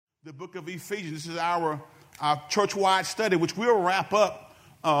the book of Ephesians. This is our church-wide study, which we'll wrap up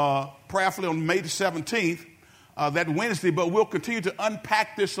prayerfully on May the 17th, that Wednesday, but we'll continue to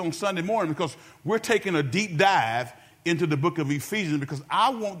unpack this on Sunday morning because we're taking a deep dive into the book of Ephesians because I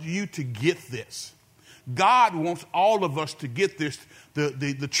want you to get this. God wants all of us to get this,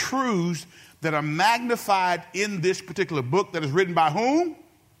 the truths that are magnified in this particular book that is written by whom?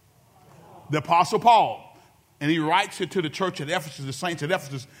 The Apostle Paul. And he writes it to the church at Ephesus, the saints at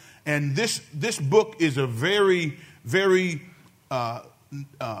Ephesus. And this book is a very, very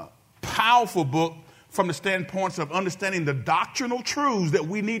powerful book from the standpoint of understanding the doctrinal truths that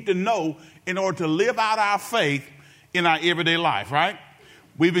we need to know in order to live out our faith in our everyday life, right?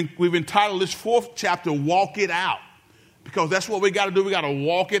 We've entitled this fourth chapter, Walk It Out, because that's what we got to do. We got to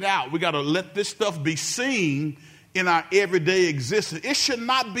walk it out. We got to let this stuff be seen in our everyday existence. It should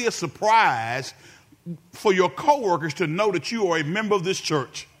not be a surprise for your coworkers to know that you are a member of this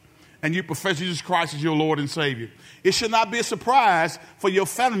church and you profess Jesus Christ as your Lord and Savior. It should not be a surprise for your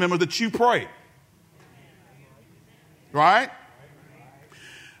family members that you pray. Right?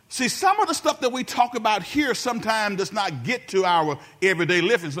 See, some of the stuff that we talk about here sometimes does not get to our everyday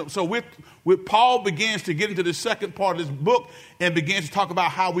living. So with Paul begins to get into the second part of this book and begins to talk about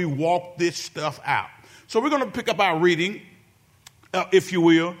how we walk this stuff out. So we're going to pick up our reading, if you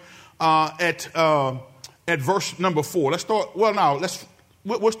will, at verse number 4. Let's start. Well, now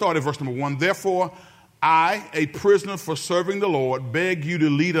we'll start at verse number 1. Therefore, I, a prisoner for serving the Lord, beg you to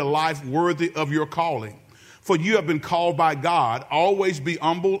lead a life worthy of your calling. For you have been called by God. Always be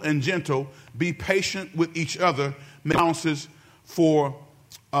humble and gentle. Be patient with each other. Making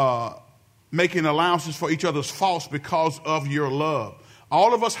allowances for each other's faults because of your love.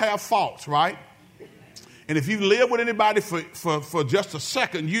 All of us have faults, right? And if you live with anybody for just a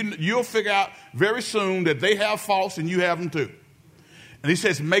second, you'll figure out very soon that they have faults and you have them too. And he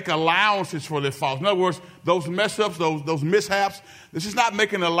says, make allowances for their faults. In other words, those mess ups, those mishaps, this is not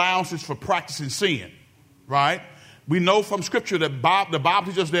making allowances for practicing sin, right? We know from Scripture that the Bible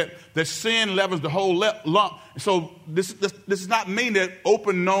teaches us that sin levels the whole lump. So this does not mean that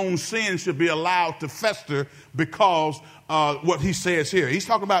open known sin should be allowed to fester because what he says here. He's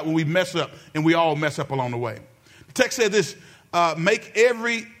talking about when we mess up, and we all mess up along the way. The text says this, make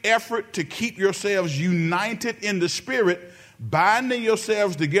every effort to keep yourselves united in the Spirit, binding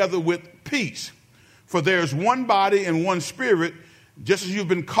yourselves together with peace. For there's one body and one Spirit, just as you've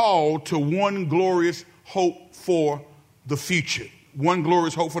been called to one glorious hope for the future. One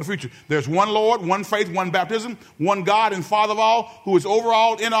glorious hope for the future. There's one Lord, one faith, one baptism, one God and Father of all, who is over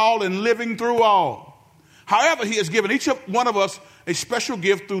all, in all, and living through all. However, he has given each one of us a special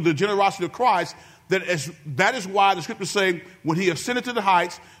gift through the generosity of Christ. That is why the scriptures say, when he ascended to the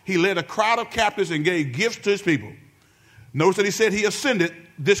heights, he led a crowd of captives and gave gifts to his people. Notice that he said he ascended.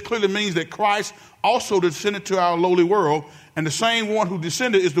 This clearly means that Christ also descended to our lowly world. And the same one who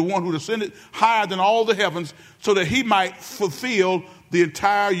descended is the one who descended higher than all the heavens so that he might fulfill the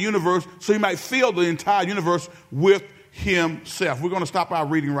entire universe, so he might fill the entire universe with himself. We're going to stop our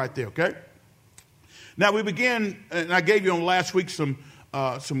reading right there, okay? Now we begin, and I gave you on last week some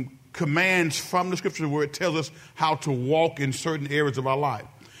commands from the scripture where it tells us how to walk in certain areas of our life.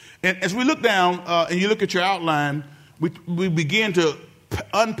 And as we look down and you look at your outline, we begin to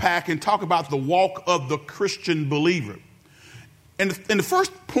unpack and talk about the walk of the Christian believer. And the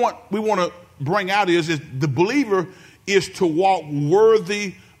first point we want to bring out is the believer is to walk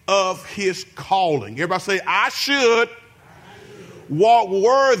worthy of his calling. Everybody say, I should walk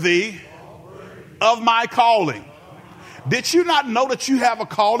worthy of my calling. Did you not know that you have a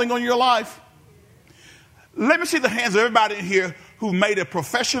calling on your life? Let me see the hands of everybody in here who made a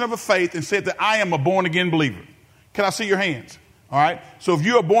profession of a faith and said that I am a born-again believer. Can I see your hands? All right. So if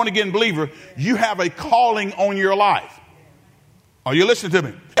you're a born-again believer, you have a calling on your life. Are you listening to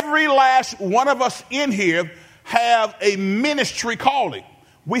me? Every last one of us in here have a ministry calling.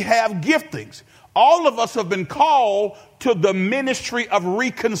 We have giftings. All of us have been called to the ministry of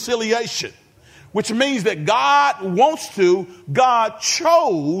reconciliation, which means that God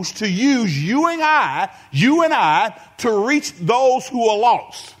chose to use you and I to reach those who are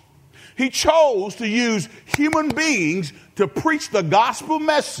lost. He chose to use human beings to preach the gospel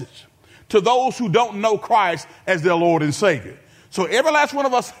message to those who don't know Christ as their Lord and Savior. So every last one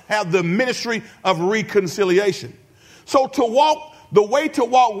of us have the ministry of reconciliation. So the way to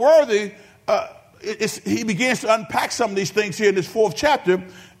walk worthy, he begins to unpack some of these things here in this fourth chapter.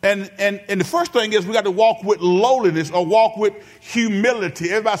 And the first thing is we got to walk with lowliness or walk with humility.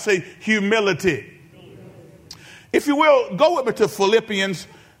 Everybody say humility. If you will, go with me to Philippians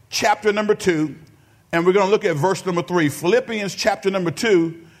chapter number 2, and we're going to look at verse number 3. Philippians chapter number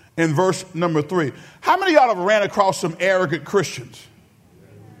 2 in verse number 3. How many of y'all have ran across some arrogant Christians?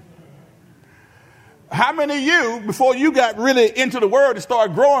 How many of you, before you got really into the word and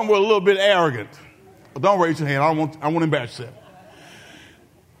started growing, were a little bit arrogant? Well, don't raise your hand. I won't embarrass you.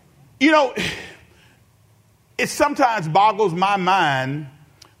 You know, it sometimes boggles my mind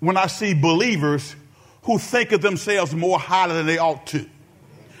when I see believers who think of themselves more highly than they ought to.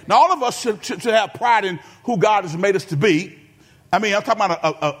 Now, all of us should have pride in who God has made us to be. I mean, I'm talking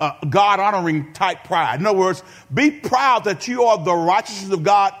about a God-honoring type pride. In other words, be proud that you are the righteousness of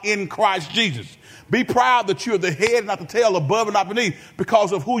God in Christ Jesus. Be proud that you are the head, not the tail, above and not beneath,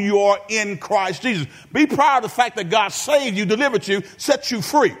 because of who you are in Christ Jesus. Be proud of the fact that God saved you, delivered you, set you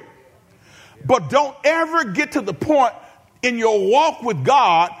free. But don't ever get to the point in your walk with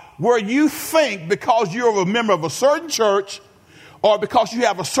God where you think because you're a member of a certain church or because you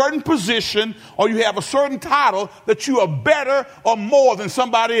have a certain position or you have a certain title that you are better or more than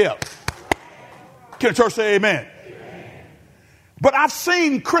somebody else. Can the church say amen? Amen. But I've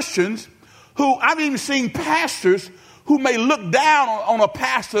seen Christians I've even seen pastors who may look down on a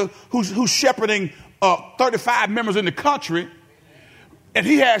pastor who's shepherding 35 members in the country, and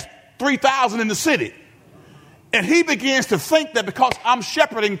he has 3,000 in the city. And he begins to think that because I'm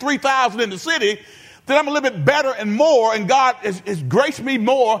shepherding 3,000 in the city, that I'm a little bit better and more, and God has graced me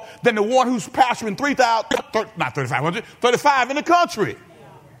more than the one who's pastoring 35 in the country.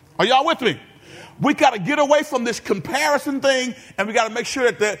 Are y'all with me? We got to get away from this comparison thing, and we got to make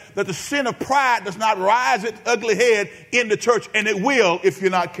sure that the sin of pride does not rise its ugly head in the church, and it will if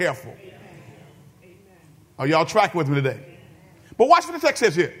you're not careful. Are y'all tracking with me today? But watch what the text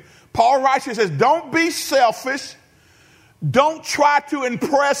says here. Paul writes here, says, don't be selfish. Don't try to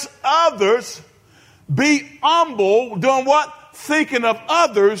impress others. Be humble. Doing what? Thinking of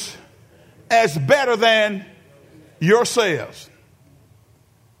others as better than yourselves.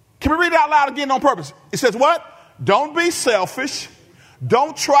 Can we read it out loud again on purpose? It says what? Don't be selfish.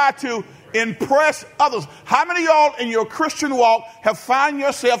 Don't try to impress others. How many of y'all in your Christian walk have found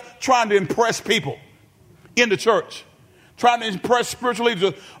yourself trying to impress people in the church? Trying to impress spiritual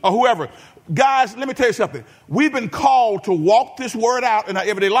leaders or whoever. Guys, let me tell you something. We've been called to walk this word out in our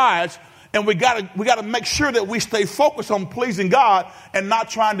everyday lives, and we got to make sure that we stay focused on pleasing God and not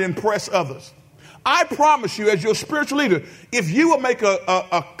trying to impress others. I promise you, as your spiritual leader, if you will make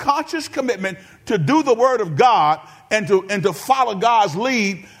a conscious commitment to do the word of God and to follow God's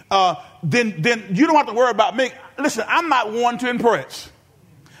lead, then you don't have to worry about me. Listen, I'm not one to impress.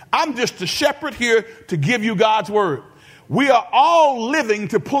 I'm just a shepherd here to give you God's word. We are all living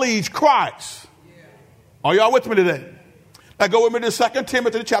to please Christ. Are y'all with me today? Now go with me to 2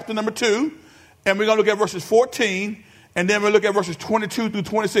 Timothy chapter number 2, and we're going to look at verses 14. And then we'll look at verses 22 through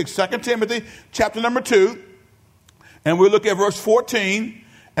 26. 2 Timothy chapter number 2. And we'll look at verse 14.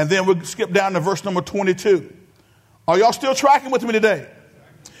 And then we'll skip down to verse number 22. Are y'all still tracking with me today?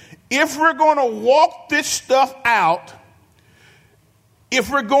 If we're going to walk this stuff out, if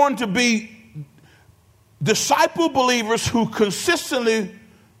we're going to be disciple believers who consistently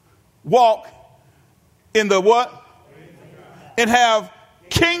walk in the what? And have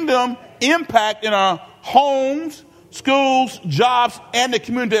kingdom impact in our homes, schools, jobs, and the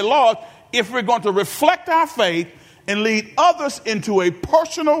community at large, if we're going to reflect our faith and lead others into a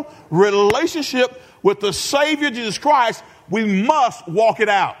personal relationship with the Savior, Jesus Christ, we must walk it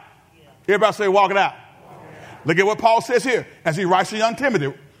out. Everybody say, walk it out. Look at what Paul says here as he writes to young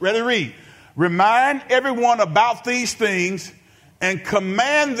Timothy. Ready to read. Remind everyone about these things and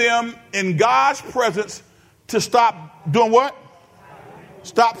command them in God's presence to stop doing what?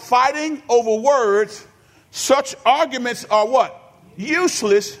 Stop fighting over words. Such arguments are what?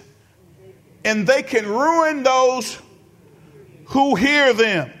 Useless, and they can ruin those who hear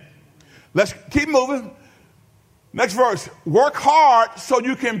them. Let's keep moving. Next verse. Work hard so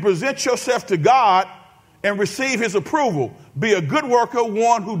you can present yourself to God and receive his approval. Be a good worker,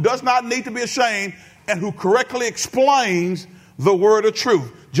 one who does not need to be ashamed and who correctly explains the word of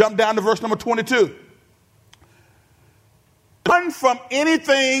truth. Jump down to verse number 22. Run from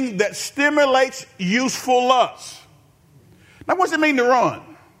anything that stimulates useful lust. Now, what does it mean to run?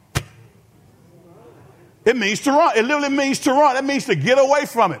 It means to run. It literally means to run. It means to get away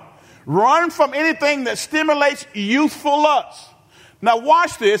from it. Run from anything that stimulates youthful lust. Now,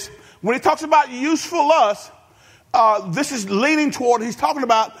 watch this. When he talks about useful lust, this is leaning toward, he's talking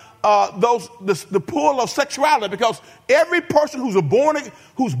about the pull of sexuality, because every person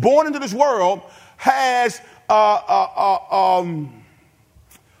who's born into this world has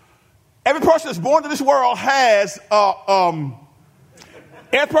every person that's born to this world has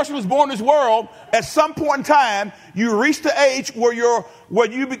Every person who's born in this world, at some point in time, you reach the age where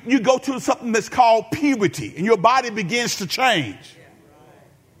you go to something that's called puberty, and your body begins to change.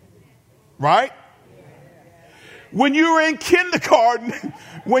 Right? When you were in kindergarten,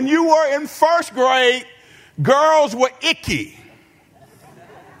 when you were in first grade, girls were icky.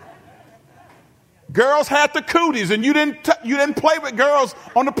 Girls had the cooties, and you didn't play with girls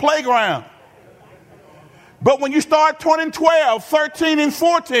on the playground. But when you start turning 12, 13, and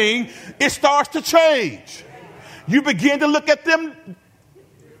 14, it starts to change. You begin to look at them.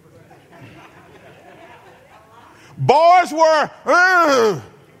 Boys were,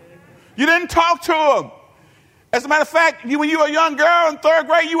 you didn't talk to them. As a matter of fact, when you were a young girl in third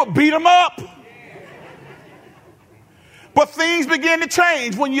grade, you would beat them up. But things begin to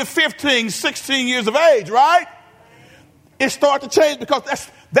change when you're 15, 16 years of age, right? It starts to change because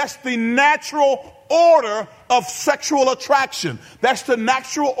that's the natural order of sexual attraction. That's the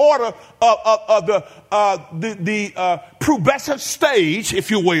natural order of the pubescent stage, if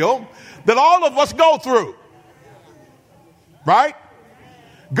you will, that all of us go through. Right?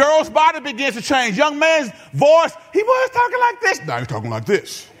 Girl's body begins to change. Young man's voice, he was talking like this. Now he's talking like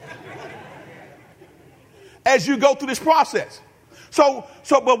this. As you go through this process.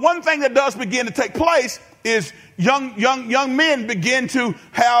 But one thing that does begin to take place is young men begin to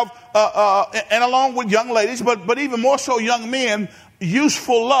have, and along with young ladies, but even more so young men,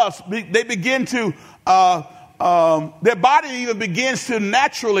 useful lust. They begin to, their body even begins to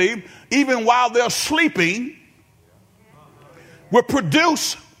naturally, even while they're sleeping, will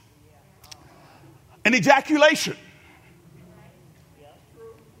produce an ejaculation.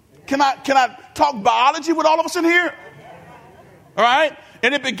 Can I talk biology with all of us in here? All right?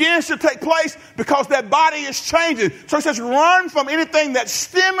 And it begins to take place because that body is changing. So it says run from anything that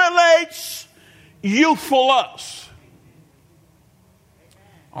stimulates youthful lust.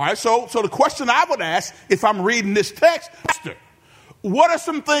 All right, so the question I would ask if I'm reading this text, Pastor, what are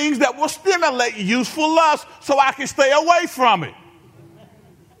some things that will stimulate youthful lust so I can stay away from it?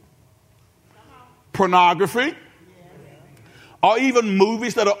 Pornography. Or even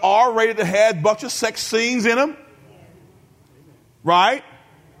movies that are R-rated that had a bunch of sex scenes in them. Right?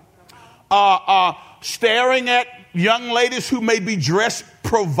 Staring at young ladies who may be dressed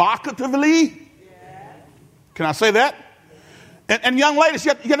provocatively. Can I say that? And young ladies,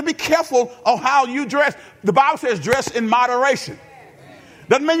 you got to be careful of how you dress. The Bible says dress in moderation.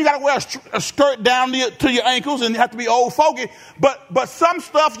 Doesn't mean you got to wear a skirt down to your ankles and you have to be old fogey. But some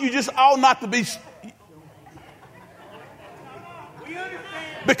stuff you just ought not to be.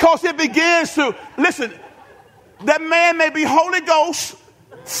 Because it begins to, listen, that man may be Holy Ghost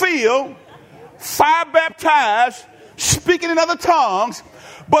filled, fire baptized, speaking in other tongues,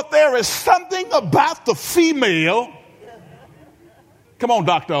 but there is something about the female. Come on,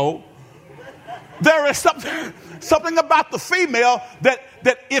 Dr. O. There is something about the female that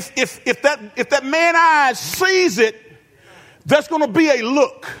if that man eyes sees it, there's going to be a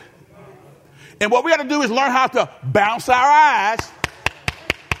look. And what we got to do is learn how to bounce our eyes.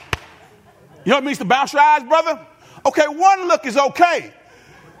 You know what it means to bounce your eyes, brother? Okay, one look is okay.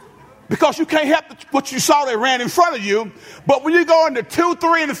 Because you can't help what you saw that ran in front of you. But when you go into 2,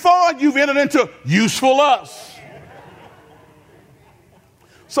 3, and 4, you've entered into useful lust.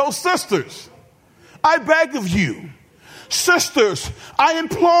 So sisters, I beg of you. Sisters, I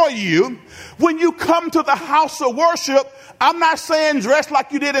implore you, when you come to the house of worship, I'm not saying dress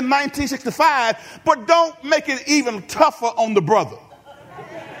like you did in 1965, but don't make it even tougher on the brother.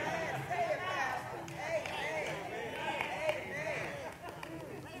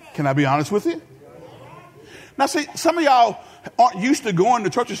 Can I be honest with you? Now, see, some of y'all aren't used to going to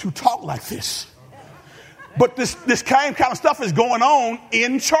churches who talk like this. But this kind of stuff is going on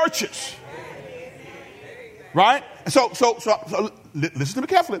in churches. Right? So listen to me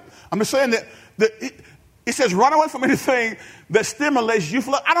carefully. I'm just saying that it says run away from anything that stimulates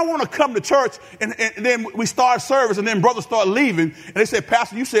youthful lust. I don't want to come to church and then we start service and then brothers start leaving. And they say,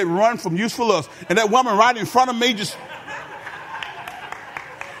 Pastor, you said run from youthful lust. And that woman right in front of me just...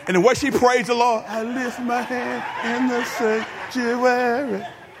 And the way she praised the Lord, I lift my hand in the sanctuary,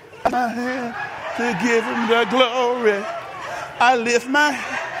 my hand to give him the glory. I lift my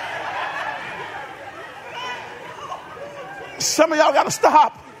hand. Some of y'all got to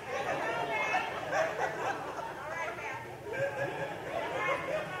stop.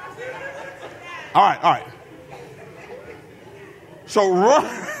 All right. So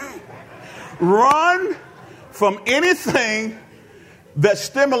run from anything that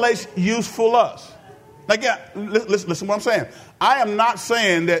stimulates youthful lust. Now, again, listen to what I'm saying. I am not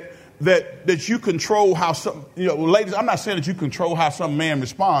saying that that you control how some, ladies, I'm not saying that you control how some men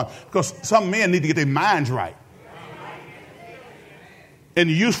respond, because some men need to get their minds right. And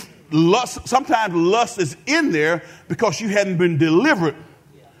sometimes lust is in there because you hadn't been delivered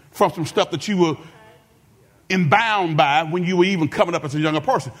from some stuff that you were inbound by when you were even coming up as a younger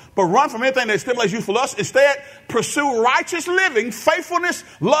person. But run from anything that stimulates you for lust. Instead, pursue righteous living, faithfulness,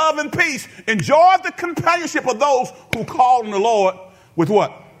 love, and peace. Enjoy the companionship of those who call on the Lord with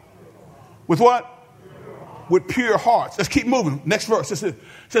what? With what? With pure hearts. Let's keep moving. Next verse. It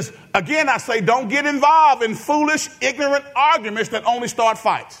says, again, I say, don't get involved in foolish, ignorant arguments that only start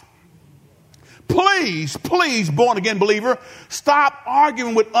fights. Please, born again believer, stop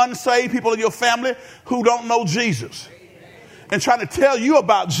arguing with unsaved people in your family who don't know Jesus and trying to tell you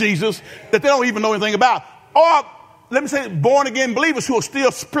about Jesus that they don't even know anything about. Or let me say, born again believers who are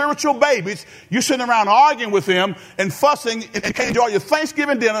still spiritual babies, you're sitting around arguing with them and fussing and can't enjoy your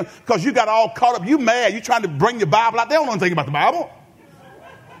Thanksgiving dinner because you got all caught up. You mad. You're trying to bring your Bible out. They don't know anything about the Bible.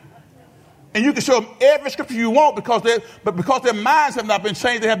 And you can show them every scripture you want because their minds have not been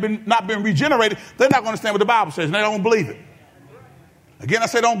changed, they have not been regenerated, they're not going to understand what the Bible says, and they don't believe it. Again, I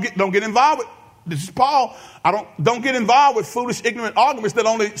say don't get involved with, this is Paul, don't get involved with foolish, ignorant arguments that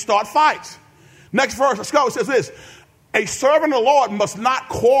only start fights. Next verse, let's go. It says this, a servant of the Lord must not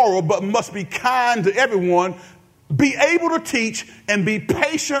quarrel, but must be kind to everyone, be able to teach, and be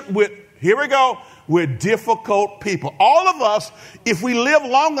patient with, here we go, with difficult people. All of us, if we live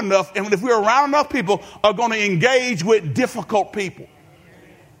long enough and if we're around enough people, are going to engage with difficult people.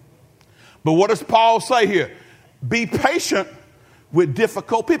 But what does Paul say here? Be patient with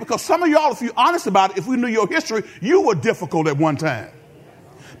difficult people. Because some of y'all, if you're honest about it, if we knew your history, you were difficult at one time.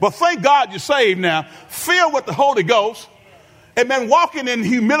 But thank God you're saved now, filled with the Holy Ghost, and then walking in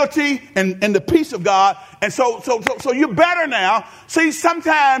humility and the peace of God. And so you're better now. See,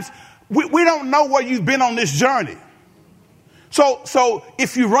 sometimes we don't know where you've been on this journey. So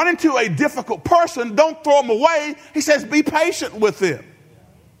if you run into a difficult person, don't throw them away. He says, be patient with them.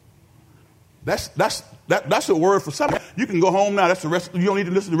 That's a word for something. You can go home now. That's the rest. You don't need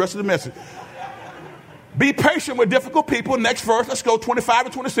to listen to the rest of the message. Be patient with difficult people. Next verse, let's go 25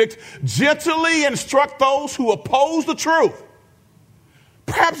 and 26. Gently instruct those who oppose the truth.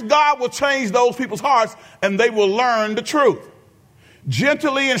 Perhaps God will change those people's hearts and they will learn the truth.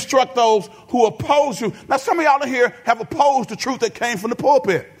 Gently instruct those who oppose you. Now, some of y'all in here have opposed the truth that came from the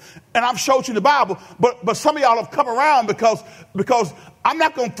pulpit. And I've showed you the Bible. But some of y'all have come around because I'm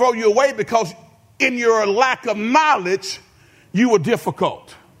not going to throw you away because in your lack of knowledge, you were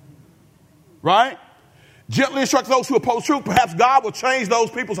difficult. Right? Gently instruct those who oppose truth. Perhaps God will change those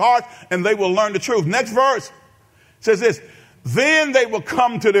people's hearts and they will learn the truth. Next verse says this. Then they will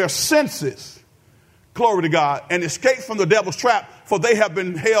come to their senses. Glory to God, and escape from the devil's trap, for they have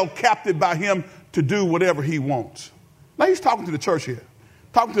been held captive by him to do whatever he wants. Now he's talking to the church here,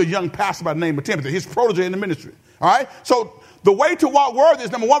 talking to a young pastor by the name of Timothy, his protege in the ministry. All right, so the way to walk worthy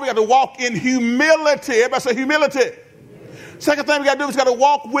is, number one, we got to walk in humility. Everybody say humility. Second thing we got to do is got to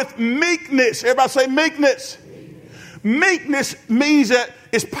walk with meekness. Everybody say meekness. Meekness means that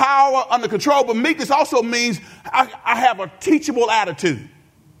it's power under control, but meekness also means I have a teachable attitude.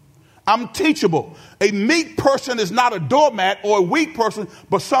 I'm teachable. A meek person is not a doormat or a weak person,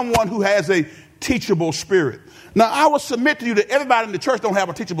 but someone who has a teachable spirit. Now, I will submit to you that everybody in the church don't have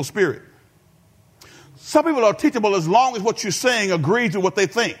a teachable spirit. Some people are teachable as long as what you're saying agrees with what they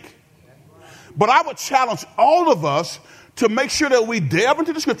think. But I would challenge all of us to make sure that we delve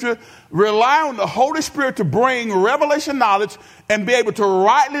into the scripture, rely on the Holy Spirit to bring revelation knowledge and be able to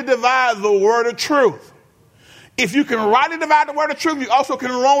rightly divide the word of truth. If you can rightly divide the word of truth, you also can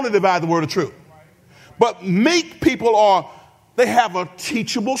wrongly divide the word of truth. But meek people they have a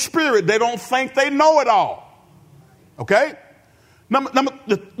teachable spirit. They don't think they know it all. Okay?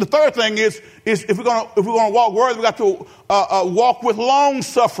 The third thing is if we're going to walk worthy, we got to walk with long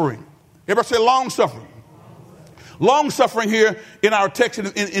suffering. Everybody say long suffering. Long suffering here in our text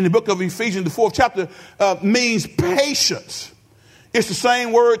in the book of Ephesians, the 4th chapter, means patience. It's the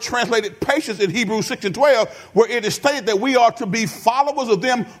same word translated patience in Hebrews 6 and 12, where it is stated that we are to be followers of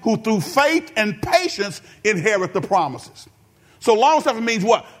them who through faith and patience inherit the promises. So long suffering means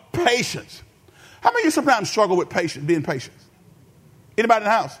what? Patience. How many of you sometimes struggle with patience, being patient? Anybody in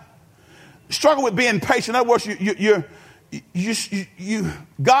the house? Struggle with being patient. In other words,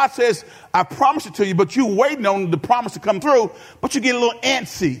 God says, I promise it to you, but you're waiting on the promise to come through, but you get a little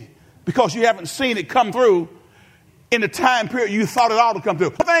antsy because you haven't seen it come through in the time period you thought it ought to come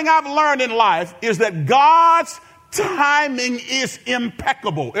through. The thing I've learned in life is that God's timing is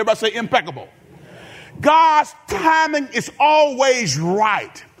impeccable. Everybody say impeccable. God's timing is always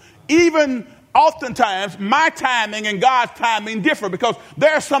right. even oftentimes my timing and God's timing differ, because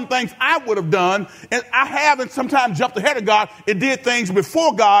there are some things I would have done, and I haven't sometimes jumped ahead of God and did things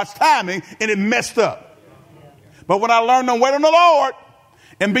before God's timing, and it messed up. But when I learned to wait on the Lord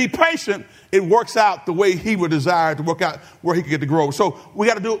and be patient, it works out the way He would desire to work out, where He could get the growth. So we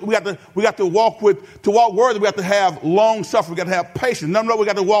got to walk worthy. We have to have long suffering. We got to have patience. Number one, we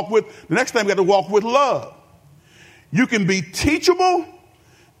got to walk with. The next thing, we got to walk with love. You can be teachable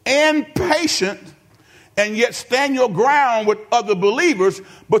and patient, and yet stand your ground with other believers,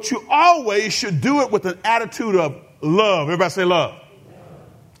 but you always should do it with an attitude of love. Everybody say love.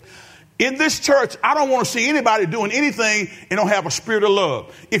 In this church, I don't want to see anybody doing anything and don't have a spirit of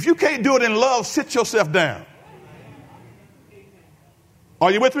love. If you can't do it in love, sit yourself down.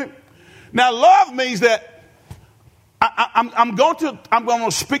 Are you with me? Now, love means that I'm going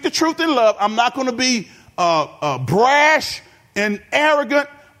to speak the truth in love. I'm not going to be brash and arrogant.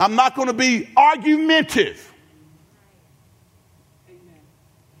 I'm not going to be argumentative.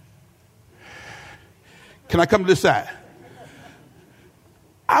 Can I come to this side?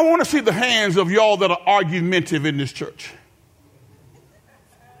 I want to see the hands of y'all that are argumentative in this church.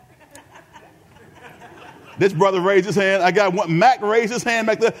 This brother raised his hand. I got one. Mac raised his hand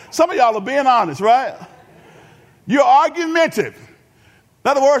back there. Some of y'all are being honest, right? You're argumentative.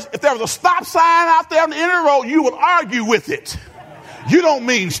 In other words, if there was a stop sign out there on the end of the road, you would argue with it. You don't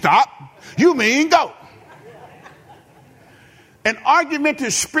mean stop. You mean go. An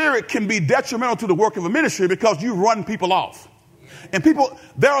argumentative spirit can be detrimental to the work of a ministry because you run people off. And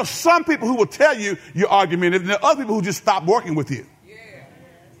there are some people who will tell you you're argumentative, and there are other people who just stop working with you.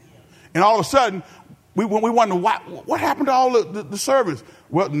 And all of a sudden, we wonder, what happened to all the service?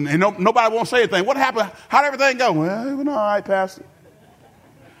 Well, and nobody won't say anything. What happened? How'd everything go? Well, it went all right, Pastor.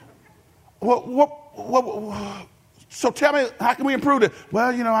 So tell me, how can we improve it?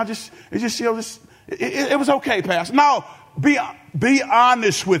 Well, it was okay, Pastor. No, be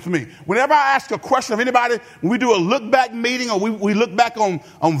honest with me. Whenever I ask a question of anybody, when we do a look back meeting, or we look back on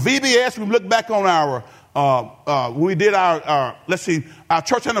VBS, we look back on our when we did our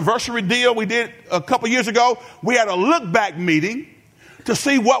church anniversary deal we did a couple years ago, we had a look back meeting to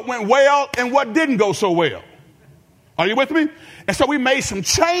see what went well and what didn't go so well. Are you with me? And so we made some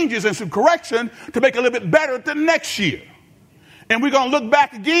changes and some correction to make it a little bit better the next year. And we're going to look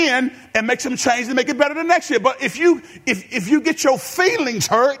back again and make some changes to make it better the next year. But if you get your feelings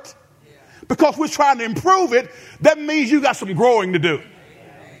hurt because we're trying to improve it, that means you got some growing to do.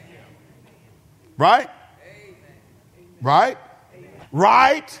 Right? Right?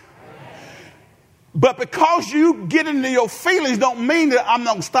 Right? But because you get into your feelings don't mean that I'm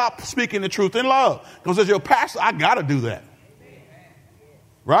going to stop speaking the truth in love. Because as your pastor, I got to do that.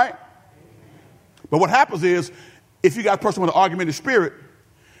 Right? But what happens is, if you got a person with an argumentative spirit,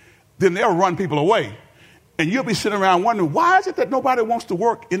 then they'll run people away. And you'll be sitting around wondering, why is it that nobody wants to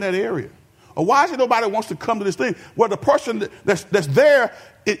work in that area? Or why is it nobody wants to come to this thing? Well, the person that's there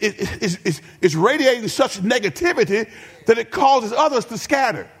is radiating such negativity that it causes others to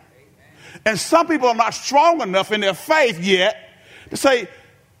scatter. And some people are not strong enough in their faith yet to say,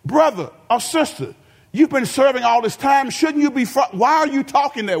 brother or sister, you've been serving all this time. Shouldn't you be? Why are you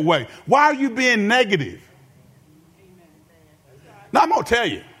talking that way? Why are you being negative? Now, I'm going to tell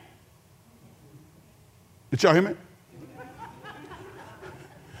you. Did y'all hear me?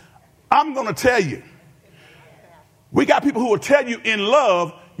 I'm going to tell you. We got people who will tell you in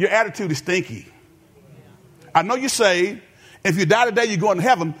love, your attitude is stinky. I know you're saved. If you die today, you're going to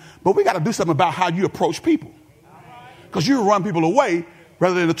heaven. But we got to do something about how you approach people. Because you run people away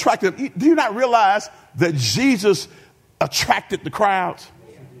rather than attract them. Do you not realize that Jesus attracted the crowds?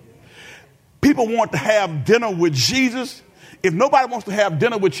 People want to have dinner with Jesus. If nobody wants to have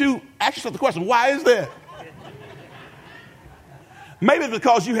dinner with you, ask yourself the question, why is that? Maybe it's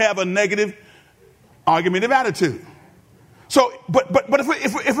because you have a negative, argumentative attitude. So, but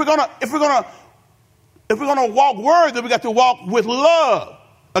if we're gonna walk worthy, we got to walk with love.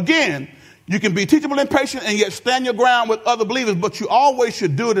 Again, you can be teachable and patient and yet stand your ground with other believers, but you always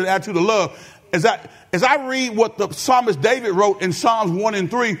should do it in an attitude of love. As I read what the psalmist David wrote in Psalms 1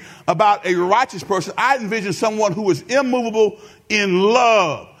 and 3 about a righteous person, I envision someone who is immovable in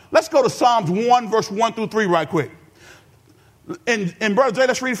love. Let's go to Psalms 1, verse 1 through 3 right quick. And Brother Jay,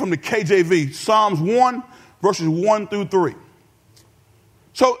 let's read from the KJV. Psalms 1, verses 1 through 3.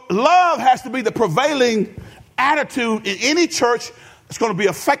 So love has to be the prevailing attitude in any church that's going to be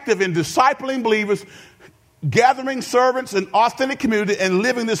effective in discipling believers, gathering servants and authentic community, and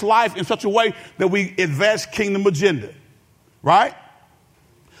living this life in such a way that we advance kingdom agenda. Right?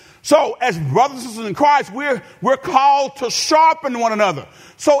 So as brothers and sisters in Christ, we're called to sharpen one another.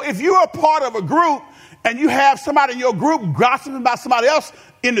 So if you're a part of a group and you have somebody in your group gossiping about somebody else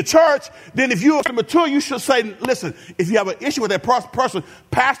in the church, then if you're mature, you should say, listen, if you have an issue with that person,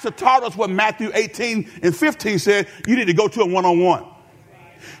 Pastor taught us what Matthew 18 and 15 said, you need to go to a one-on-one.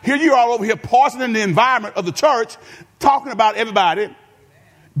 Here you are over here poisoning the environment of the church, talking about everybody,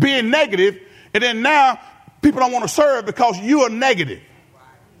 being negative, and then now people don't want to serve because you are negative.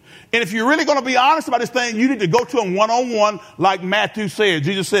 And if you're really going to be honest about this thing, you need to go to him one-on-one like Matthew said.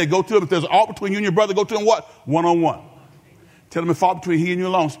 Jesus said, go to him. If there's an fault between you and your brother, go to him what? One-on-one. Tell him a fault between he and you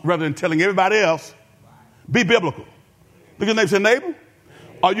alone rather than telling everybody else. Be biblical. Look at your neighbor, say, neighbor,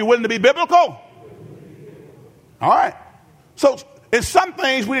 are you willing to be biblical? All right. So in some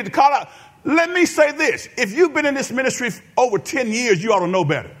things we need to call out. Let me say this. If you've been in this ministry for over 10 years, you ought to know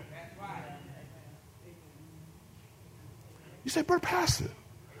better. You say, Brother Pastor,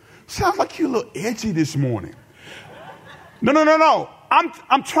 sounds like you're a little edgy this morning. No.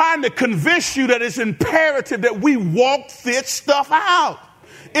 I'm trying to convince you that it's imperative that we walk this stuff out.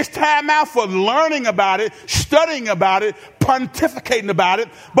 It's time out for learning about it, studying about it, pontificating about it.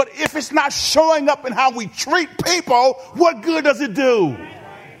 But if it's not showing up in how we treat people, what good does it do?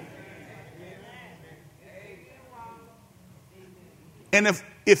 And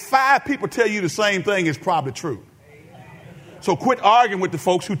if 5 people tell you the same thing, it's probably true. So quit arguing with the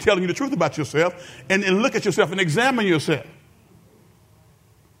folks who are telling you the truth about yourself and look at yourself and examine yourself.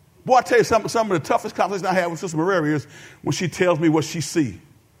 Boy, I tell you, some of the toughest conversations I have with Sister Maria is when she tells me what she sees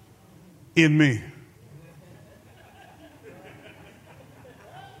in me.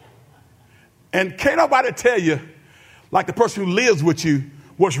 And can't nobody tell you, like the person who lives with you,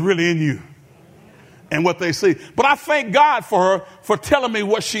 what's really in you and what they see. But I thank God for her for telling me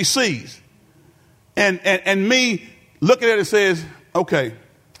what she sees. And me looking at it says, okay,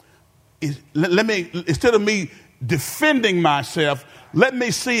 let me, instead of me defending myself, let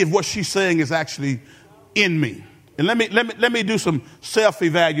me see if what she's saying is actually in me. And let me do some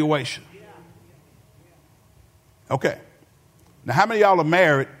self-evaluation. Okay. Now, how many of y'all are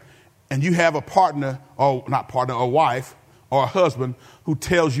married and you have a partner, or not partner, or wife, or a husband who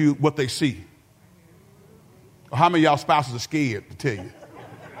tells you what they see? Or how many of y'all spouses are scared to tell you?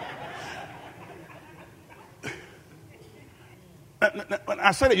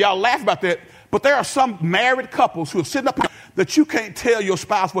 I say that y'all laugh about that, but there are some married couples who are sitting up that you can't tell your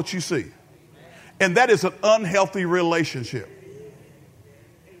spouse what you see. And that is an unhealthy relationship.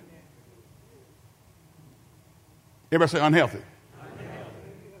 Everybody say unhealthy.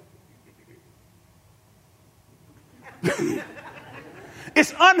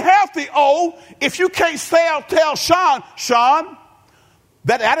 It's unhealthy, if you can't tell Sean,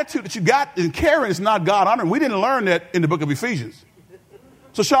 that attitude that you got in caring is not God honoring. We didn't learn that in the book of Ephesians.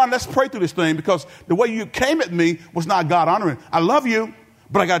 So, Sean, let's pray through this thing because the way you came at me was not God honoring. I love you,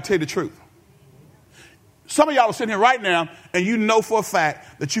 but I got to tell you the truth. Some of y'all are sitting here right now and you know for a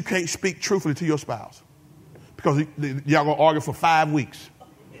fact that you can't speak truthfully to your spouse because y'all going to argue for 5 weeks.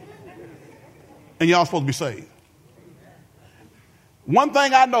 And y'all supposed to be saved. One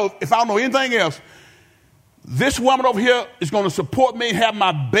thing I know, if I don't know anything else, this woman over here is going to support me, have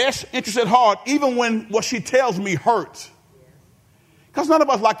my best interest at heart, even when what she tells me hurts. Because none of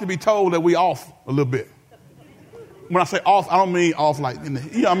us like to be told that we off a little bit. When I say off, I don't mean off like, you know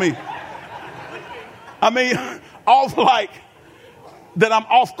what I mean? I mean off like that I'm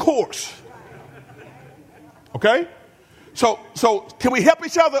off course. Okay? So can we help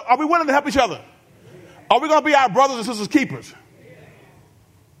each other? Are we willing to help each other? Are we going to be our brothers and sisters keepers?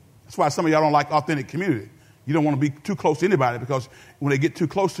 That's why some of y'all don't like authentic community. You don't want to be too close to anybody because when they get too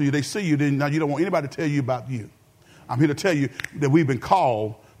close to you, they see you, then now you don't want anybody to tell you about you. I'm here to tell you that we've been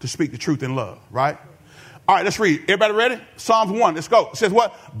called to speak the truth in love, right? All right, let's read. Everybody ready? Psalms 1, let's go. It says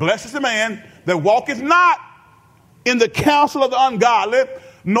what? Blessed is the man that walketh not in the counsel of the ungodly,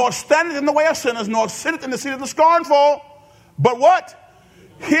 nor standeth in the way of sinners, nor sitteth in the seat of the scornful. But what?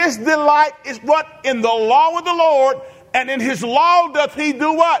 His delight is what? In the law of the Lord, and in his law doth he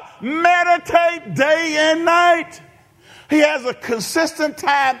do what? Meditate day and night. He has a consistent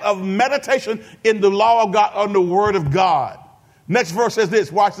time of meditation in the law of God, on the word of God. Next verse says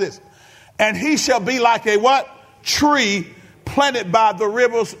this, watch this. And he shall be like a what? Tree planted by the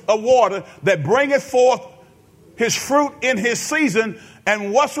rivers of water that bringeth forth his fruit in his season,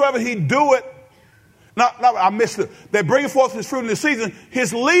 and whatsoever he doeth, no, I missed it. That bringeth forth his fruit in his season,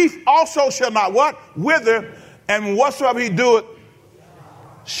 his leaf also shall not what? Wither, and whatsoever he doeth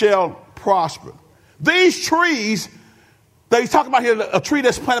shall prosper. These trees that he's talking about here, a tree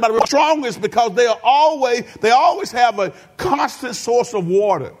that's planted by the river, strongest because they always have a constant source of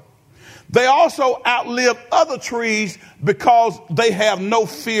water. They also outlive other trees because they have no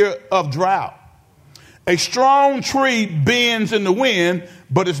fear of drought. A strong tree bends in the wind,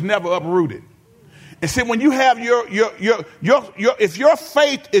 but it's never uprooted. And see, when you have if your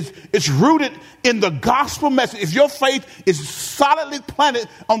faith is rooted in the gospel message, if your faith is solidly planted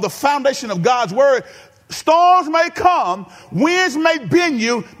on the foundation of God's word, storms may come, winds may bend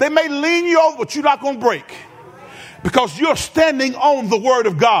you, they may lean you over, but you're not going to break. Because you're standing on the word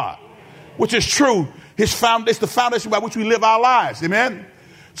of God, which is true. It's the foundation by which we live our lives. Amen.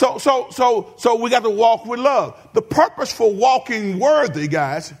 So we got to walk with love. The purpose for walking worthy,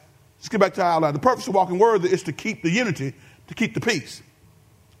 guys, let's get back to our outline. The purpose of walking worthy is to keep the unity, to keep the peace.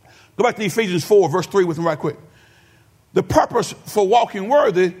 Go back to Ephesians 4, verse 3 with me right quick. The purpose for walking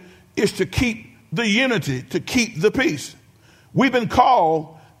worthy is to keep the unity, to keep the peace. We've been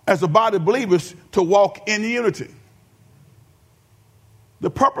called as a body of believers to walk in unity. The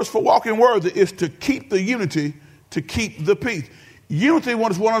purpose for walking worthy is to keep the unity, to keep the peace. Unity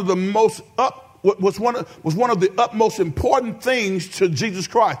was one of the utmost important things to Jesus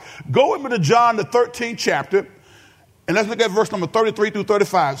Christ. Go with me to John, the 13th chapter, and let's look at verse number 33 through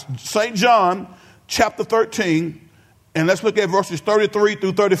 35. St. John, chapter 13, and let's look at verses 33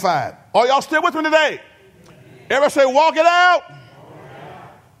 through 35. Are y'all still with me today? Everybody say, walk it out.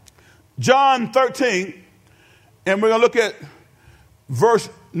 John 13, and we're going to look at verse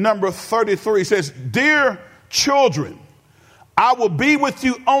number 33. It says, dear children, I will be with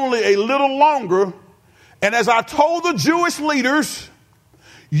you only a little longer. And as I told the Jewish leaders,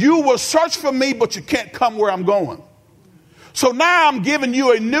 you will search for me, but you can't come where I'm going. So now I'm giving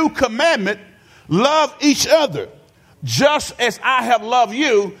you a new commandment. Love each other. Just as I have loved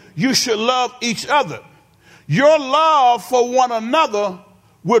you, you should love each other. Your love for one another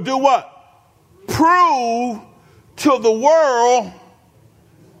will do what? Prove to the world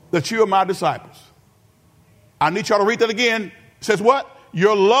that you are my disciples. I need y'all to read that again. It says what?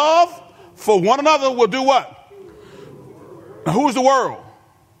 Your love for one another will do what? Now, who is the world?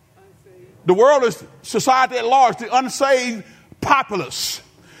 The world is society at large, the unsaved populace.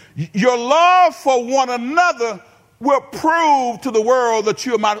 Your love for one another will prove to the world that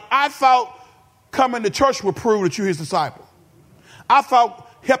you are my. I thought coming to church would prove that you're his disciple. I thought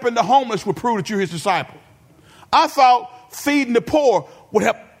helping the homeless would prove that you're his disciple. I thought feeding the poor would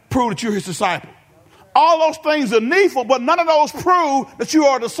help prove that you're his disciple. All those things are needful, but none of those prove that you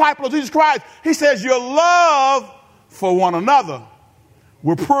are a disciple of Jesus Christ. He says your love for one another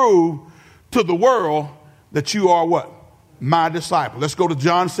will prove to the world that you are what? My disciple. Let's go to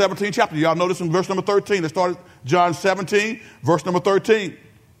John 17 chapter. Y'all know this in verse number 13. Let's start at John 17, verse number 13.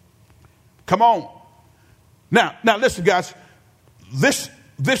 Come on. Now listen, guys. This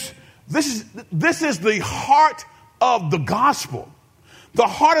is the heart of the gospel. The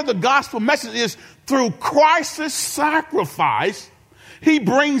heart of the gospel message is through Christ's sacrifice, he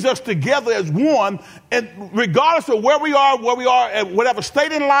brings us together as one. And regardless of where we are, at whatever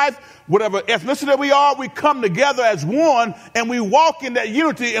state in life, whatever ethnicity we are, we come together as one and we walk in that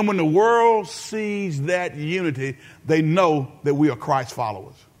unity. And when the world sees that unity, they know that we are Christ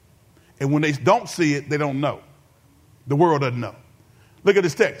followers. And when they don't see it, they don't know. The world doesn't know. Look at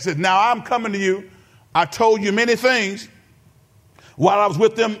this text. It says, now I'm coming to you. I told you many things while I was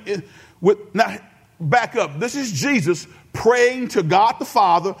with them. Now, back up. This is Jesus praying to God the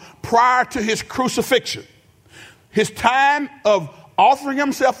Father prior to his crucifixion. His time of offering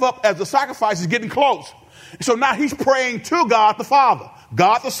himself up as a sacrifice is getting close. So now he's praying to God the Father.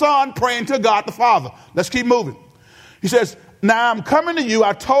 God the Son praying to God the Father. Let's keep moving. He says, now I'm coming to you.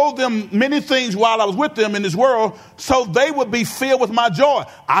 I told them many things while I was with them in this world, so they would be filled with my joy.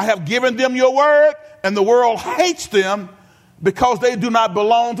 I have given them your word, and the world hates them because they do not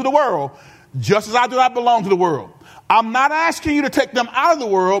belong to the world, just as I do not belong to the world. I'm not asking you to take them out of the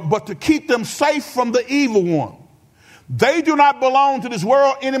world, but to keep them safe from the evil one. They do not belong to this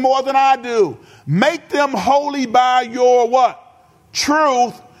world any more than I do. Make them holy by your what?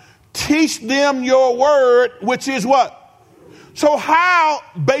 Truth. Teach them your word, which is what? So how,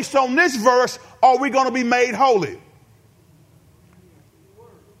 based on this verse, are we going to be made holy?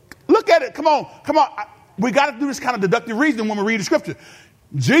 Look at it. Come on. We got to do this kind of deductive reasoning when we read the scripture.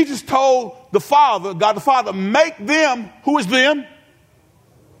 Jesus told the Father, God the Father, make them, who is them?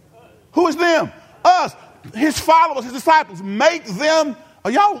 Who is them? Us, his followers, his disciples, make them,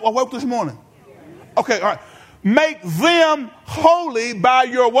 are y'all awoke this morning? Okay, all right. Make them holy by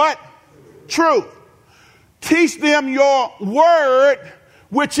your what? Truth. Teach them your word,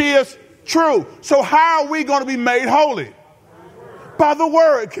 which is true. So how are we going to be made holy? By the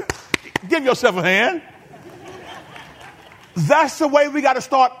word. Give yourself a hand. That's the way we got to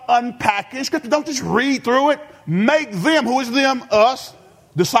start unpacking Scripture. Don't just read through it. Make them, who is them? Us,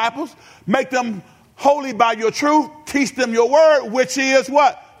 disciples. Make them holy by your truth. Teach them your word, which is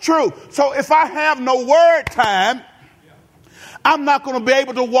what? True. So if I have no word time, I'm not going to be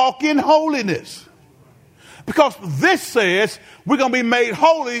able to walk in holiness. Because this says we're going to be made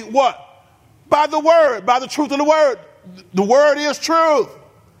holy, what? By the word, by the truth of the word. The word is truth.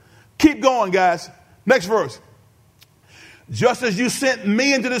 Keep going, guys. Next verse. Just as you sent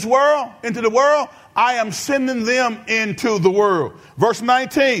me into the world, I am sending them into the world. Verse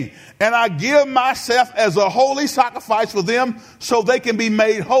 19. And I give myself as a holy sacrifice for them so they can be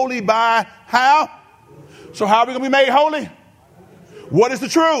made holy by how? So how are we going to be made holy? What is the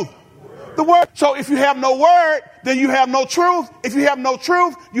truth? The word. So if you have no word, then you have no truth. If you have no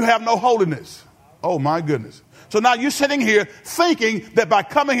truth, you have no holiness. Oh my goodness. So now you're sitting here thinking that by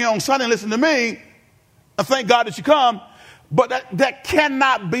coming here on Sunday and listening to me, I thank God that you come, but that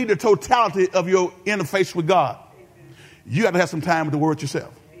cannot be the totality of your interface with God. You got to have some time with the word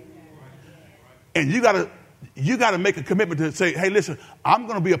yourself. And you got to make a commitment to say, hey, listen, I'm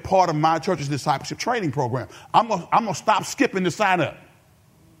going to be a part of my church's discipleship training program. I'm going to stop skipping the sign up.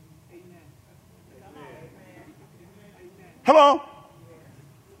 Hello?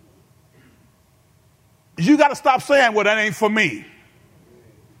 You got to stop saying, well, that ain't for me.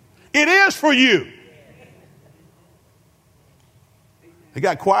 It is for you. It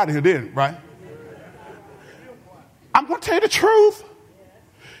got quiet here, didn't it, right? I'm going to tell you the truth.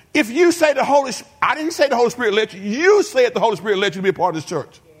 If you say the Holy Spirit, I didn't say the Holy Spirit led you. You said the Holy Spirit led you to be a part of this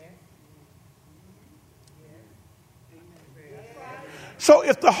church. So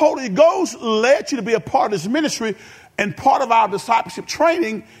if the Holy Ghost led you to be a part of this ministry, and part of our discipleship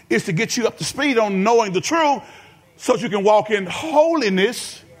training is to get you up to speed on knowing the truth so that you can walk in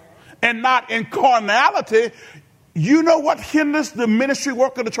holiness and not in carnality. You know what hinders the ministry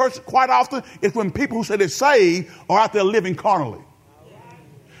work of the church quite often is when people who say they're saved are out there living carnally.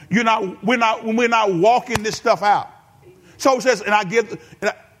 We're not walking this stuff out. So it says, and I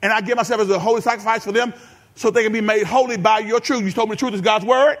give myself as a holy sacrifice for them so they can be made holy by your truth. You told me the truth is God's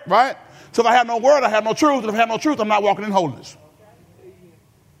word, right? So if I have no word, I have no truth. And if I have no truth, I'm not walking in holiness.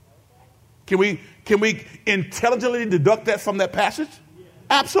 Can we intelligently deduct that from that passage?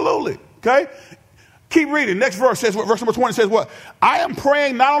 Absolutely. Okay? Keep reading. Next verse says what? Verse number 20 says what? I am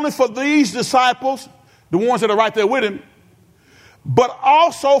praying not only for these disciples, the ones that are right there with him, but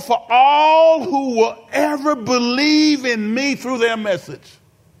also for all who will ever believe in me through their message.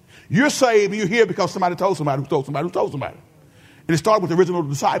 You're saved, you're here because somebody told somebody who told somebody who told somebody. And it started with the original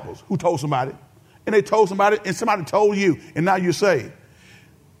disciples who told somebody. And they told somebody, and somebody told you, and now you're saved.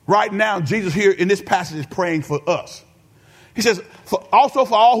 Right now, Jesus here in this passage is praying for us. He says, also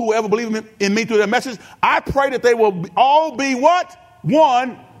for all who ever believe in me through their message, I pray that they will all be what?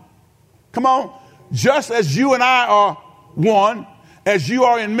 One. Come on. Just as you and I are one, as you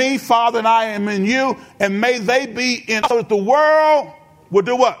are in me, Father, and I am in you, and may they be in, so that the world will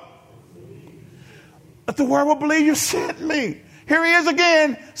do what? That the world will believe you sent me. Here he is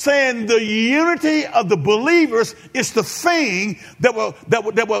again saying the unity of the believers is the thing that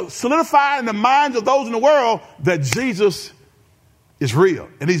will solidify in the minds of those in the world that Jesus is real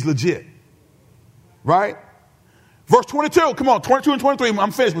and he's legit. Right? Verse 22, come on, 22 and 23,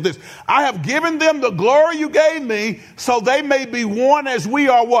 I'm finished with this. I have given them the glory you gave me so they may be one as we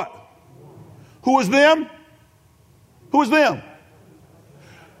are what? Who is them? Who is them?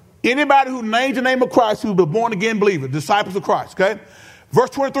 Anybody who names the name of Christ who's a born again believer, disciples of Christ, okay? Verse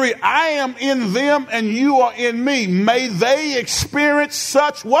 23, I am in them and you are in me. May they experience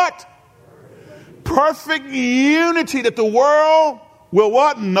such what? Perfect unity that the world will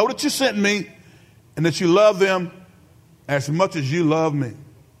what? Know that you sent me and that you love them as much as you love me.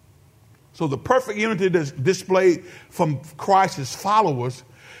 So the perfect unity that's displayed from Christ's followers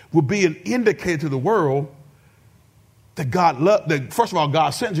will be an indicator to the world that that first of all, God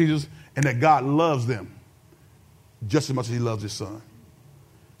sent Jesus and that God loves them just as much as he loves his son.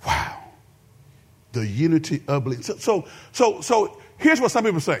 Wow. The unity of belief. So here's what some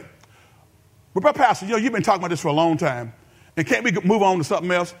people say. Well, but Pastor, you've been talking about this for a long time. And can't we move on to something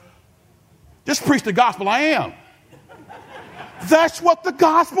else? Just preach the gospel. I am. That's what the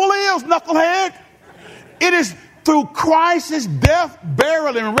gospel is, knucklehead. It is through Christ's death,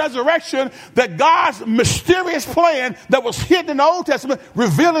 burial, and resurrection that God's mysterious plan that was hidden in the Old Testament,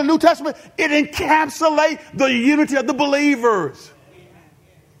 revealed in the New Testament, it encapsulates the unity of the believers.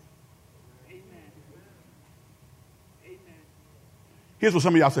 Here's what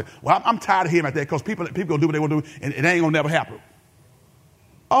some of y'all say. Well, I'm tired of hearing about that because people going to do what they want to do and it ain't going to never happen.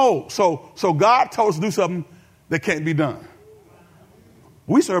 Oh, so God told us to do something that can't be done.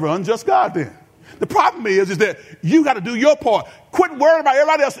 We serve an unjust God then. The problem is that you got to do your part. Quit worrying about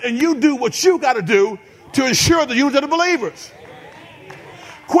everybody else, and you do what you got to do to ensure the unity of the believers.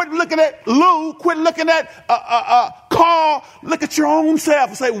 Quit looking at Lou. Quit looking at Carl. Look at your own self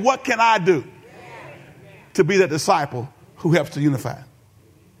and say, what can I do to be that disciple who helps to unify?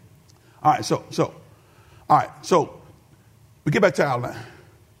 All right, so we get back to our outline.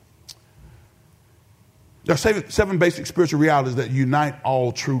 There are seven basic spiritual realities that unite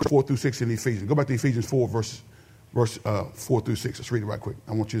all truths, 4 through 6 in Ephesians. Go back to Ephesians 4, verse 4 through 6. Let's read it right quick.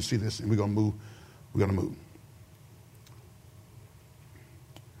 I want you to see this, and we're going to move.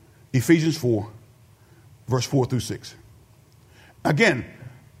 Ephesians 4, verse 4 through 6. Again,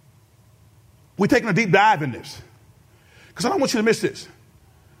 we're taking a deep dive in this, because I don't want you to miss this.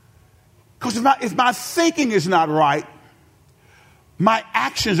 Because if my thinking is not right, my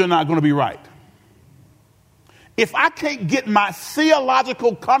actions are not going to be right. If I can't get my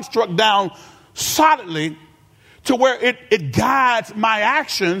theological construct down solidly to where it guides my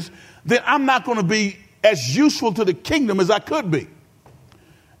actions, then I'm not going to be as useful to the kingdom as I could be.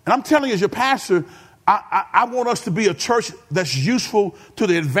 And I'm telling you, as your pastor, I want us to be a church that's useful to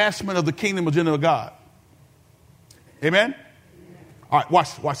the advancement of the kingdom agenda of God. Amen? All right,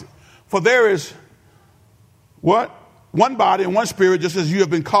 watch it. For there is what? One body and one spirit, just as you have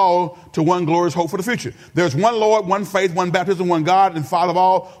been called to one glorious hope for the future. There's one Lord, one faith, one baptism, one God and Father of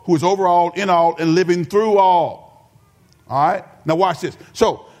all, who is over all, in all, and living through all. All right? Now watch this.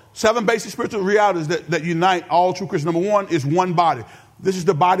 So, 7 basic spiritual realities that unite all true Christians. Number 1 is one body. This is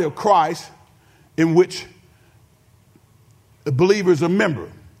the body of Christ in which the believer is a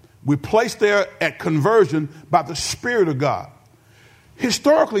member. We're placed there at conversion by the Spirit of God.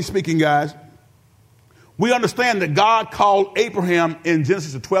 Historically speaking, guys, we understand that God called Abraham in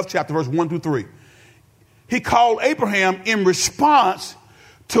Genesis, the 12th chapter, verse 1 through 3. He called Abraham in response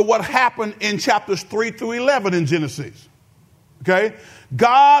to what happened in chapters 3 through 11 in Genesis. Okay?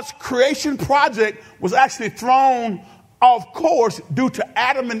 God's creation project was actually thrown off course due to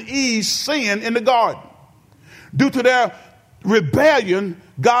Adam and Eve's sin in the garden. Due to their rebellion,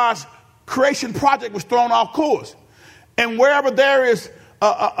 God's creation project was thrown off course. And wherever there is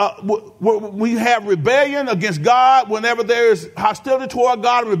we have rebellion against God, whenever there is hostility toward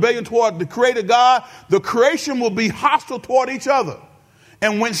God, rebellion toward the creator God, the creation will be hostile toward each other.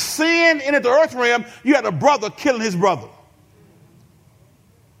 And when sin entered the earth realm, you had a brother killing his brother.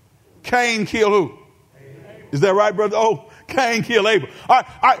 Cain killed who? Is that right, brother? Oh, Cain killed Abel. All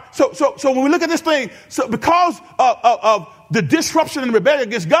right. So when we look at this thing, so because of the disruption and rebellion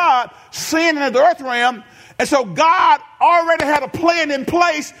against God, sin entered the earth realm. And so God already had a plan in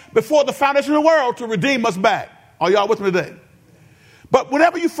place before the foundation of the world to redeem us back. Are y'all with me today? But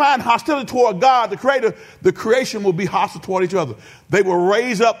whenever you find hostility toward God, the creator, the creation will be hostile toward each other. They will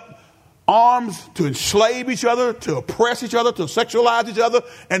raise up arms to enslave each other, to oppress each other, to sexualize each other,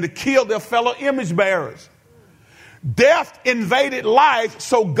 and to kill their fellow image bearers. Death invaded life,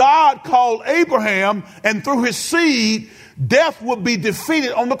 so God called Abraham, and through his seed, death would be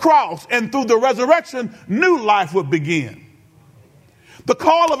defeated on the cross, and through the resurrection, new life would begin. The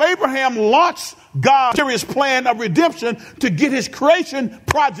call of Abraham launched God's serious plan of redemption to get his creation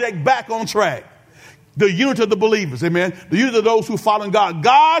project back on track. The unity of the believers, amen. The unity of those who follow God.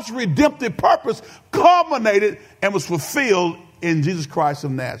 God's redemptive purpose culminated and was fulfilled in Jesus Christ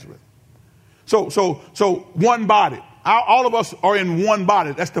of Nazareth. So one body. All of us are in one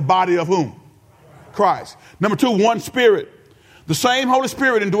body. That's the body of whom? Christ. Number 2, one spirit. The same Holy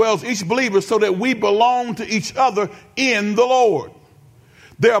Spirit indwells each believer so that we belong to each other in the Lord.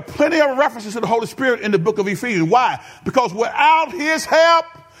 There are plenty of references to the Holy Spirit in the book of Ephesians. Why? Because without his help,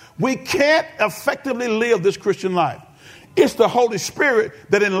 we can't effectively live this Christian life. It's the Holy Spirit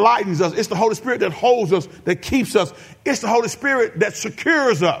that enlightens us. It's the Holy Spirit that holds us, that keeps us. It's the Holy Spirit that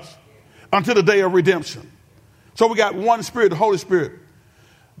secures us until the day of redemption. So we got one Spirit, the Holy Spirit.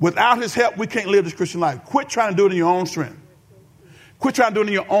 Without his help, we can't live this Christian life. Quit trying to do it in your own strength. Quit trying to do it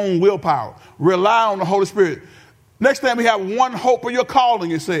in your own willpower. Rely on the Holy Spirit. Next thing, we have one hope of your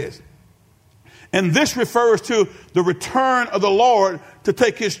calling, it says. And this refers to the return of the Lord to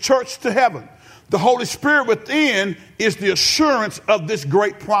take his church to heaven. The Holy Spirit within is the assurance of this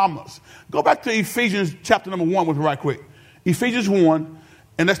great promise. Go back to Ephesians chapter number 1 with me right quick. Ephesians 1,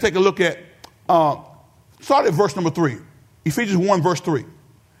 and let's take a look at, start at verse number 3. Ephesians 1, verse 3.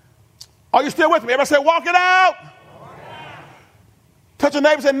 Are you still with me? Everybody say, walk it out. Walk it out. Touch your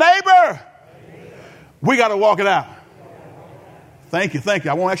neighbor and say, neighbor. We got to walk it out. Thank you.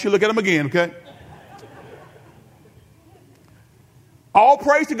 I won't actually look at him again, okay? All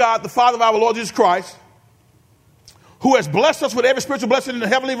praise to God, the Father of our Lord Jesus Christ, who has blessed us with every spiritual blessing in the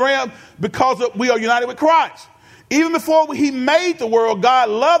heavenly realm because we are united with Christ. Even before he made the world, God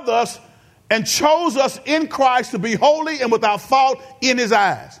loved us and chose us in Christ to be holy and without fault in his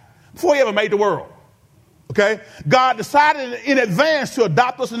eyes. Before he ever made the world. Okay? God decided in advance to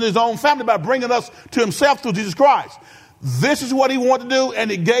adopt us into his own family by bringing us to himself through Jesus Christ. This is what he wanted to do,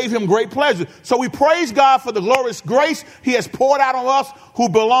 and it gave him great pleasure. So we praise God for the glorious grace he has poured out on us who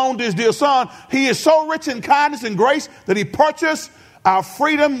belong to his dear son. He is so rich in kindness and grace that he purchased our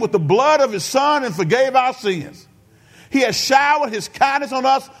freedom with the blood of his son and forgave our sins. He has showered his kindness on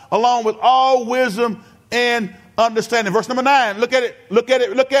us along with all wisdom and understanding. Verse number 9. Look at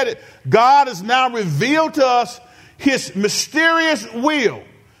it. God has now revealed to us his mysterious will.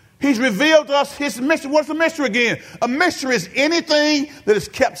 He's revealed to us his mystery. What's a mystery again? A mystery is anything that is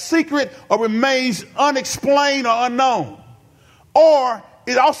kept secret or remains unexplained or unknown. Or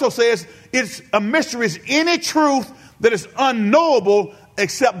it also says it's a mystery is any truth that is unknowable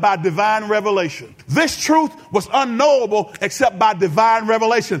except by divine revelation. This truth was unknowable except by divine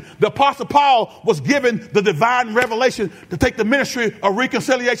revelation. The Apostle Paul was given the divine revelation to take the ministry of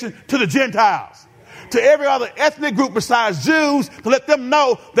reconciliation to the Gentiles, to every other ethnic group besides Jews, to let them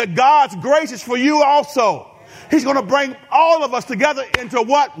know that God's grace is for you also. He's going to bring all of us together into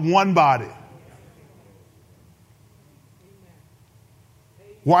what? One body.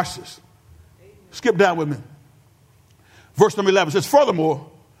 Watch this. Skip down with me. Verse number 11 says, furthermore,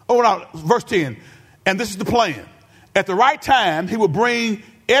 verse 10, and this is the plan. At the right time, he will bring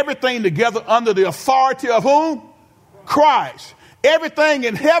everything together under the authority of whom? Christ. Everything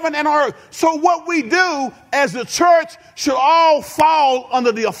in heaven and earth. So what we do as the church should all fall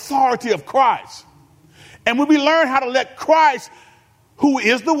under the authority of Christ. And when we learn how to let Christ, who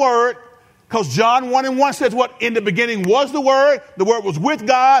is the Word, because John 1:1 says what? In the beginning was the Word was with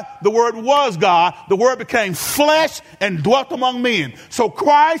God, the Word was God, the Word became flesh and dwelt among men. So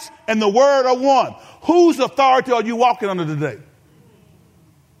Christ and the Word are one. Whose authority are you walking under today?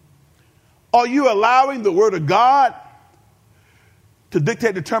 Are you allowing the Word of God to dictate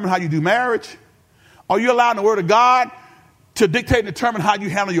and determine how you do marriage? Are you allowing the Word of God to dictate and determine how you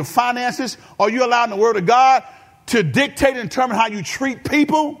handle your finances? Are you allowing the Word of God to dictate and determine how you treat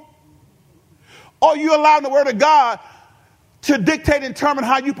people? Are you allowing the Word of God to dictate and determine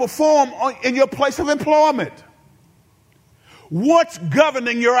how you perform in your place of employment? What's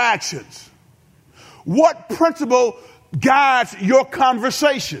governing your actions? What principle guides your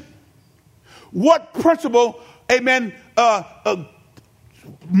conversation? What principle, amen,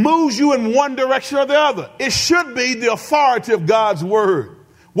 moves you in one direction or the other? It should be the authority of God's Word.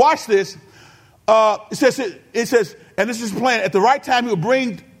 Watch this. It says, and this is the plan. At the right time, he will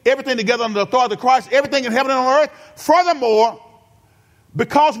bring everything together under the authority of Christ, everything in heaven and on earth. Furthermore,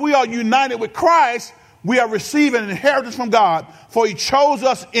 because we are united with Christ, we are receiving an inheritance from God, for he chose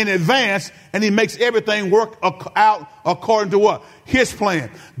us in advance, and he makes everything work out according to what? His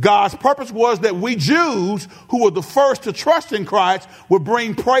plan. God's purpose was that we Jews, who were the first to trust in Christ, would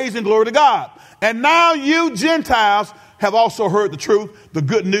bring praise and glory to God. And now you Gentiles have also heard the truth, the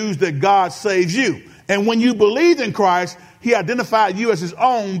good news that God saves you. And when you believed in Christ, he identified you as his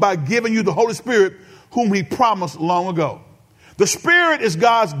own by giving you the Holy Spirit, whom he promised long ago. The Spirit is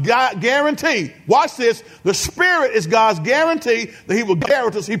God's guarantee. Watch this. The Spirit is God's guarantee that he will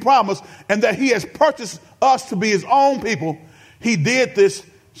guarantee us, he promised, and that he has purchased us to be his own people. He did this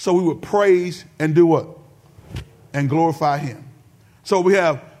so we would praise and do what? And glorify him. So we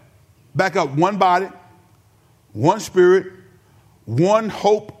have, back up, one body, one Spirit, one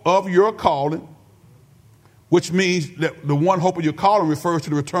hope of your calling, which means that the one hope of your calling refers to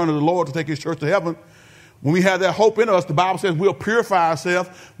the return of the Lord to take his church to heaven. When we have that hope in us, the Bible says we'll purify ourselves.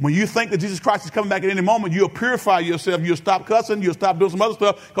 When you think that Jesus Christ is coming back at any moment, you'll purify yourself. You'll stop cussing. You'll stop doing some other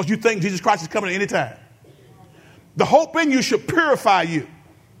stuff because you think Jesus Christ is coming at any time. The hope in you should purify you.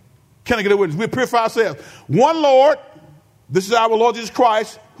 Can I get a witness? We'll purify ourselves. One Lord, this is our Lord Jesus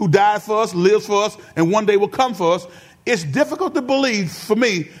Christ, who died for us, lives for us, and one day will come for us. It's difficult to believe, for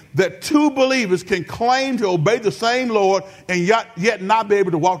me, that two believers can claim to obey the same Lord and yet not be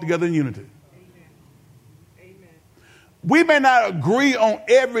able to walk together in unity. We may not agree on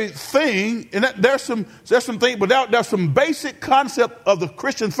everything, and there's some things, but there's some basic concept of the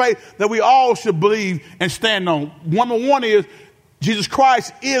Christian faith that we all should believe and stand on. Number one is Jesus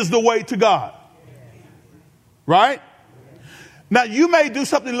Christ is the way to God. Right? Now, you may do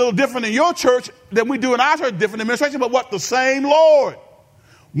something a little different in your church than we do in our church, different administration, but what? The same Lord.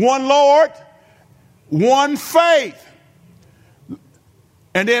 One faith.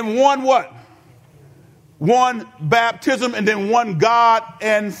 And then one what? One baptism, and then one God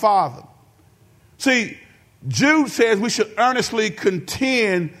and Father. See, Jude says we should earnestly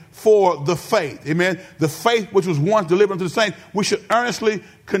contend for the faith. Amen. The faith which was once delivered unto the saints, we should earnestly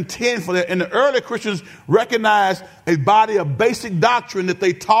contend for that. And the early Christians recognized a body of basic doctrine that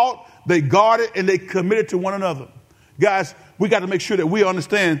they taught, they guarded, and they committed to one another. Guys, we got to make sure that we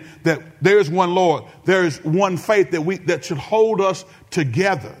understand that there is one Lord. There is one faith that should hold us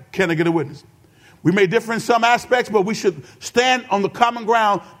together. Can I get a witness? We may differ in some aspects, but we should stand on the common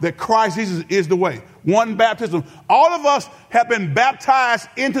ground that Christ Jesus is the way. One baptism. All of us have been baptized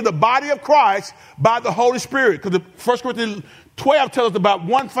into the body of Christ by the Holy Spirit. Because 1 Corinthians 12 tells us about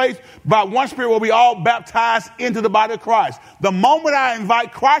one faith, about one spirit, where we all baptized into the body of Christ. The moment I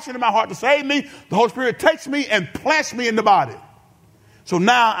invite Christ into my heart to save me, the Holy Spirit takes me and plants me in the body. So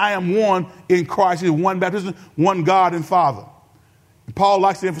now I am one in Christ. It's one baptism, one God and Father. And Paul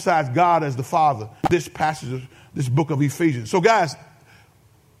likes to emphasize God as the Father. This passage of this book of Ephesians. So guys,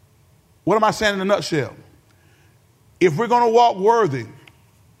 what am I saying in a nutshell? If we're going to walk worthy,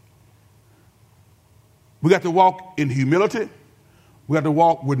 we got to walk in humility. We got to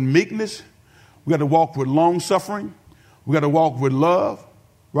walk with meekness. We got to walk with long suffering. We got to walk with love,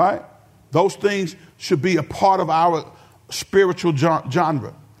 right? Those things should be a part of our spiritual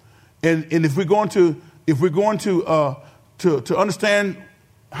genre. And if we're going to understand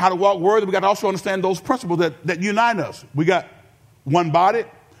how to walk worthy, we got to also understand those principles that unite us. We got one body,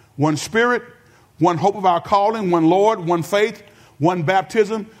 one spirit, one hope of our calling, one Lord, one faith, one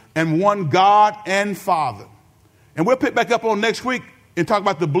baptism, and one God and Father. And we'll pick back up on next week and talk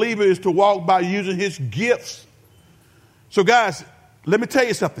about the believer is to walk by using his gifts. So guys, let me tell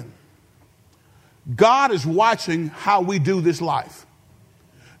you something. God is watching how we do this life.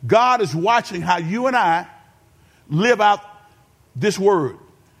 God is watching how you and I live out this word.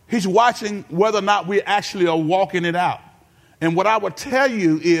 He's watching whether or not we actually are walking it out. And what I would tell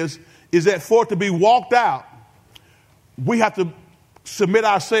you is that for it to be walked out, we have to submit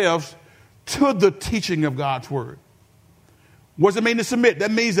ourselves to the teaching of God's word. What does it mean to submit? That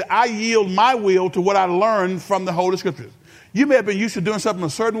means that I yield my will to what I learned from the Holy Scriptures. You may have been used to doing something a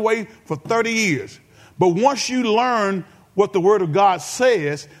certain way for 30 years. But once you learn what the word of God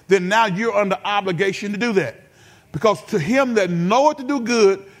says, then now you're under obligation to do that. Because to him that knoweth to do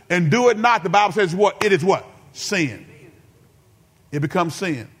good and do it not, the Bible says what? It is what? Sin. It becomes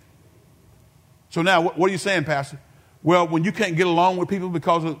sin. So now, what are you saying, Pastor? Well, when you can't get along with people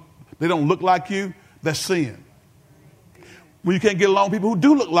because they don't look like you, that's sin. When you can't get along with people who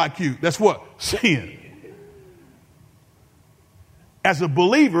do look like you, that's what? Sin. As a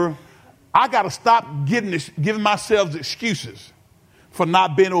believer, I got to stop giving myself excuses for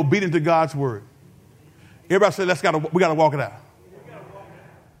not being obedient to God's word. Everybody say, we got to walk it out.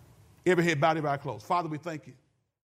 Every head bowed, every eye closed. Father, we thank you.